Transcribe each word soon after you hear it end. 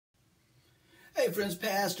Hey friends,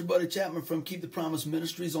 Pastor Buddy Chapman from Keep the Promise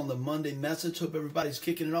Ministries on the Monday message. Hope everybody's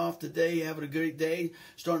kicking it off today, having a great day,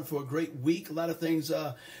 starting for a great week. A lot of things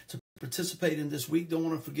to participate in this week. Don't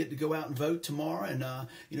want to forget to go out and vote tomorrow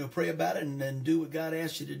and pray about it and do what God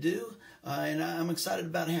asks you to do. And I'm excited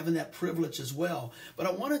about having that privilege as well. But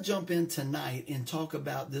I want to jump in tonight and talk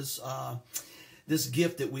about this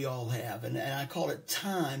gift that we all have, and I call it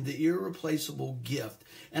time, the irreplaceable gift.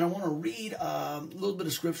 And I want to read a little bit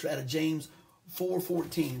of scripture out of James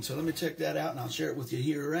 4:14. So let me check that out and I'll share it with you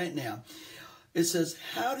here right now. It says,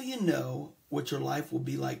 "How do you know what your life will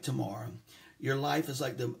be like tomorrow? Your life is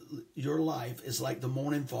like the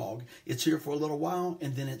morning fog. It's here for a little while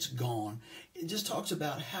and then it's gone." It just talks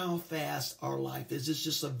about how fast our life is. It's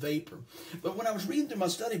just a vapor. But when I was reading through my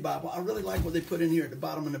study Bible, I really like what they put in here at the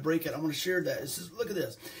bottom in the breakout. I want to share that. It says, look at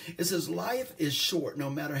this. It says, "Life is short,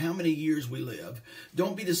 no matter how many years we live.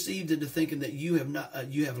 Don't be deceived into thinking that you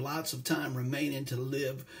have lots of time remaining to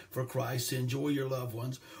live for Christ, to enjoy your loved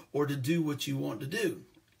ones, or to do what you want to do.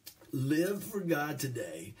 Live for God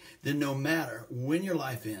today, then no matter when your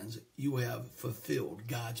life ends, you have fulfilled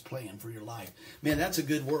God's plan for your life." Man, that's a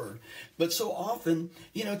good word. But so often,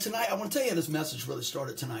 tonight, I want to tell you how this message really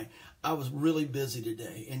started tonight. I was really busy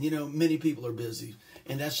today. And, many people are busy.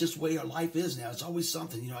 And that's just the way our life is now. It's always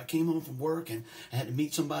something. I came home from work and I had to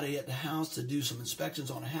meet somebody at the house to do some inspections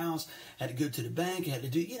on a house. I had to go to the bank. I had to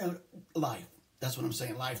do, life. That's what I'm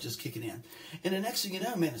saying. Life just kicking in. And the next thing you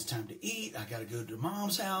know, man, it's time to eat. I got to go to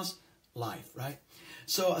mom's house. Life, right?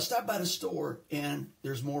 So I stopped by the store and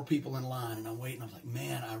there's more people in line and I'm waiting. I'm like,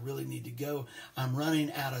 man, I really need to go. I'm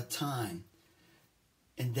running out of time.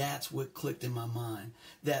 And that's what clicked in my mind.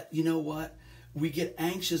 That, you know what? We get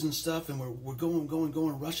anxious and stuff and we're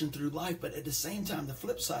going, rushing through life. But at the same time, the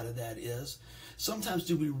flip side of that is sometimes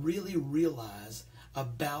do we really realize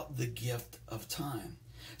about the gift of time?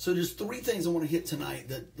 So there's three things I want to hit tonight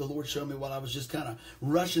that the Lord showed me while I was just kind of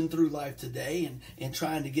rushing through life today and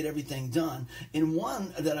trying to get everything done. And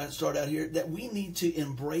one that I start out here, that we need to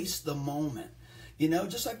embrace the moment.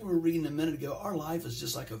 Just like we were reading a minute ago, our life is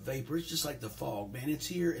just like a vapor. It's just like the fog, man. It's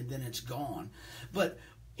here and then it's gone. But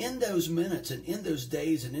in those minutes and in those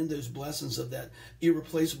days and in those blessings of that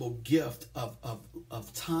irreplaceable gift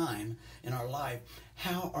of time in our life,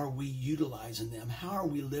 how are we utilizing them? How are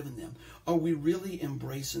we living them? Are we really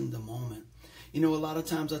embracing the moment? A lot of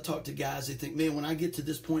times I talk to guys, they think, man, when I get to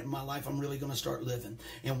this point in my life, I'm really going to start living.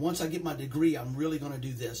 And once I get my degree, I'm really going to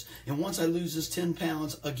do this. And once I lose this 10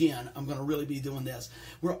 pounds, again, I'm going to really be doing this.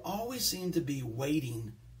 We always seem to be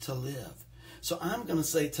waiting to live. So I'm going to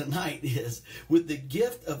say tonight is, with the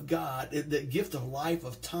gift of God, the gift of life,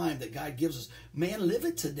 of time that God gives us, man, live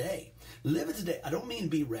it today. Live it today. I don't mean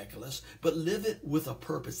be reckless, but live it with a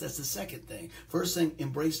purpose. That's the second thing. First thing,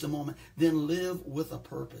 embrace the moment. Then live with a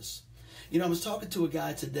purpose. I was talking to a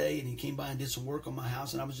guy today, and he came by and did some work on my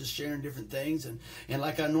house, and I was just sharing different things. And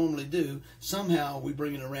like I normally do, somehow we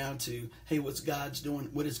bring it around to, hey, what's God's doing?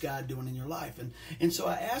 What is God doing in your life? And so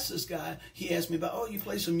I asked this guy, he asked me about, oh, you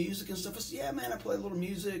play some music and stuff? I said, yeah, man, I play a little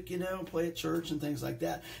music, play at church and things like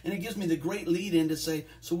that. And it gives me the great lead in to say,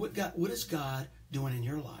 so what is God doing in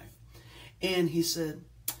your life? And he said,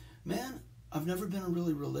 man, I've never been a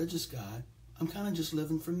really religious guy. I'm kind of just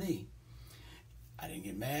living for me. I didn't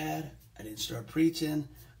get mad. I didn't start preaching.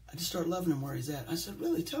 I just started loving him where he's at. I said,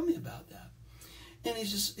 really, tell me about that. And he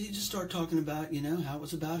just started talking about, how it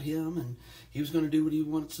was about him and he was going to do what he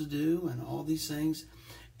wants to do and all these things.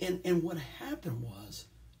 And what happened was,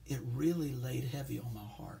 it really laid heavy on my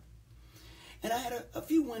heart. And I had a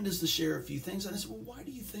few windows to share a few things. And I said, well, why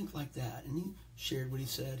do you think like that? And he shared what he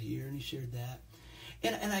said here and he shared that.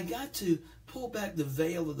 And I got to pull back the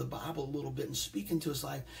veil of the Bible a little bit and speak into his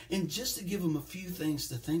life, and just to give him a few things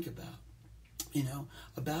to think about,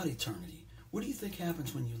 about eternity. What do you think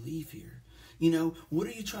happens when you leave here? What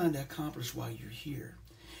are you trying to accomplish while you're here?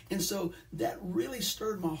 And so that really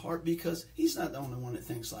stirred my heart, because he's not the only one that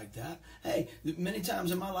thinks like that. Hey, many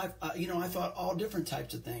times in my life, I thought all different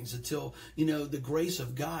types of things until, the grace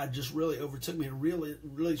of God just really overtook me and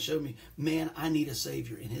really showed me, man, I need a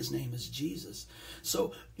Savior, and his name is Jesus.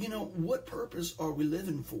 So, what purpose are we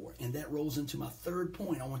living for? And that rolls into my third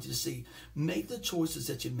point I want you to see. Make the choices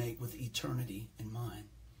that you make with eternity in mind.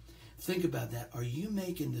 Think about that. Are you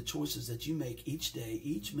making the choices that you make each day,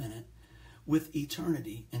 each minute, with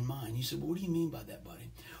eternity in mind? You said, well, what do you mean by that, buddy?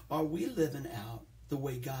 Are we living out the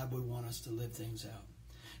way God would want us to live things out?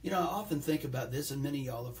 I often think about this, and many of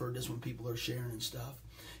y'all have heard this when people are sharing and stuff.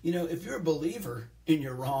 If you're a believer and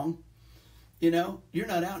you're wrong, you're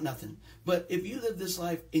not out nothing. But if you live this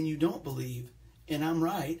life and you don't believe, and I'm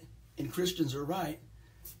right, and Christians are right,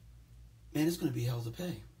 man, it's going to be hell to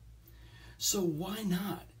pay. So why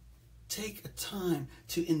not take a time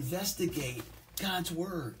to investigate God's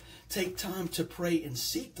word? Take time to pray and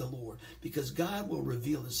seek the Lord, because God will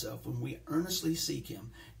reveal himself when we earnestly seek him.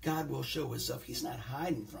 God will show himself. He's not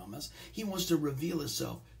hiding from us. He wants to reveal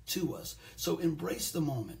himself to us. So embrace the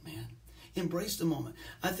moment, man. Embrace the moment.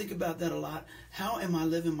 I think about that a lot. How am I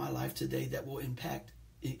living my life today that will impact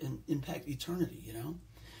eternity, you know?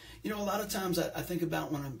 You know, a lot of times I think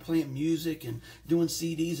about when I'm playing music and doing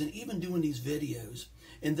CDs and even doing these videos,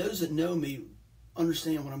 and those that know me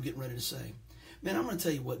understand what I'm getting ready to say. Man, I'm going to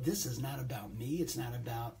tell you what, this is not about me. It's not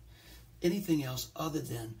about anything else other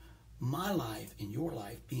than my life and your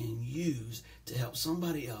life being used to help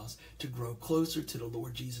somebody else to grow closer to the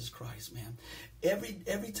Lord Jesus Christ, man.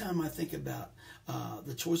 Every time I think about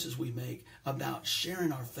the choices we make about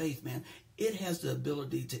sharing our faith, man, it has the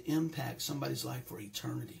ability to impact somebody's life for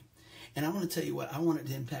eternity. And I want to tell you what, I want it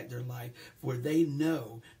to impact their life where they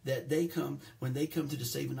know that when they come to the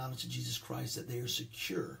saving knowledge of Jesus Christ, that they are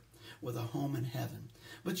secure with a home in heaven.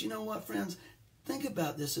 But you know what, friends? Think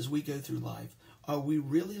about this as we go through life. Are we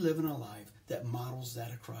really living a life that models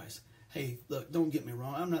that of Christ? Hey, look, don't get me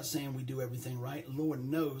wrong. I'm not saying we do everything right. Lord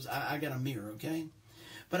knows I got a mirror, okay?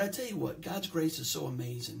 But I tell you what, God's grace is so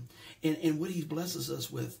amazing. And what he blesses us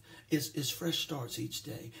with is fresh starts each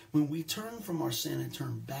day. When we turn from our sin and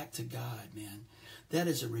turn back to God, man, that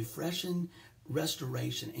is a refreshing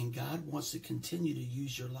restoration. And God wants to continue to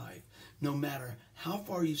use your life. No matter how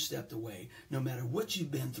far you stepped away, no matter what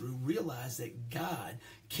you've been through, realize that God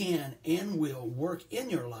can and will work in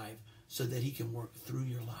your life so that he can work through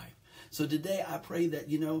your life. So today I pray that,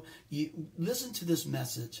 you listen to this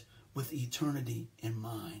message with eternity in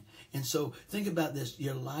mind. And so think about this.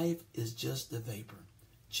 Your life is just a vapor.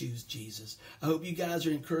 Choose Jesus. I hope you guys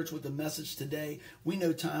are encouraged with the message today. We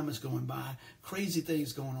know time is going by. Crazy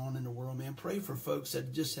things going on in the world, man. Pray for folks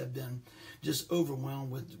that just have been just overwhelmed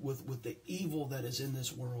with the evil that is in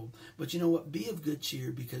this world. But you know what? Be of good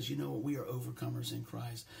cheer, because you know what? We are overcomers in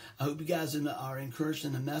Christ. I hope you guys are encouraged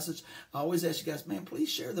in the message. I always ask you guys, man, please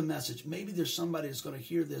share the message. Maybe there's somebody that's going to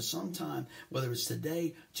hear this sometime, whether it's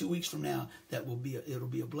today, 2 weeks from now, it'll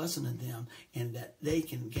be a blessing to them, and that they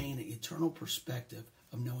can gain an eternal perspective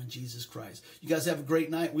of knowing Jesus Christ. You guys have a great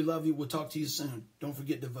night. We love you. We'll talk to you soon. Don't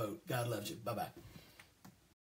forget to vote. God loves you. Bye-bye.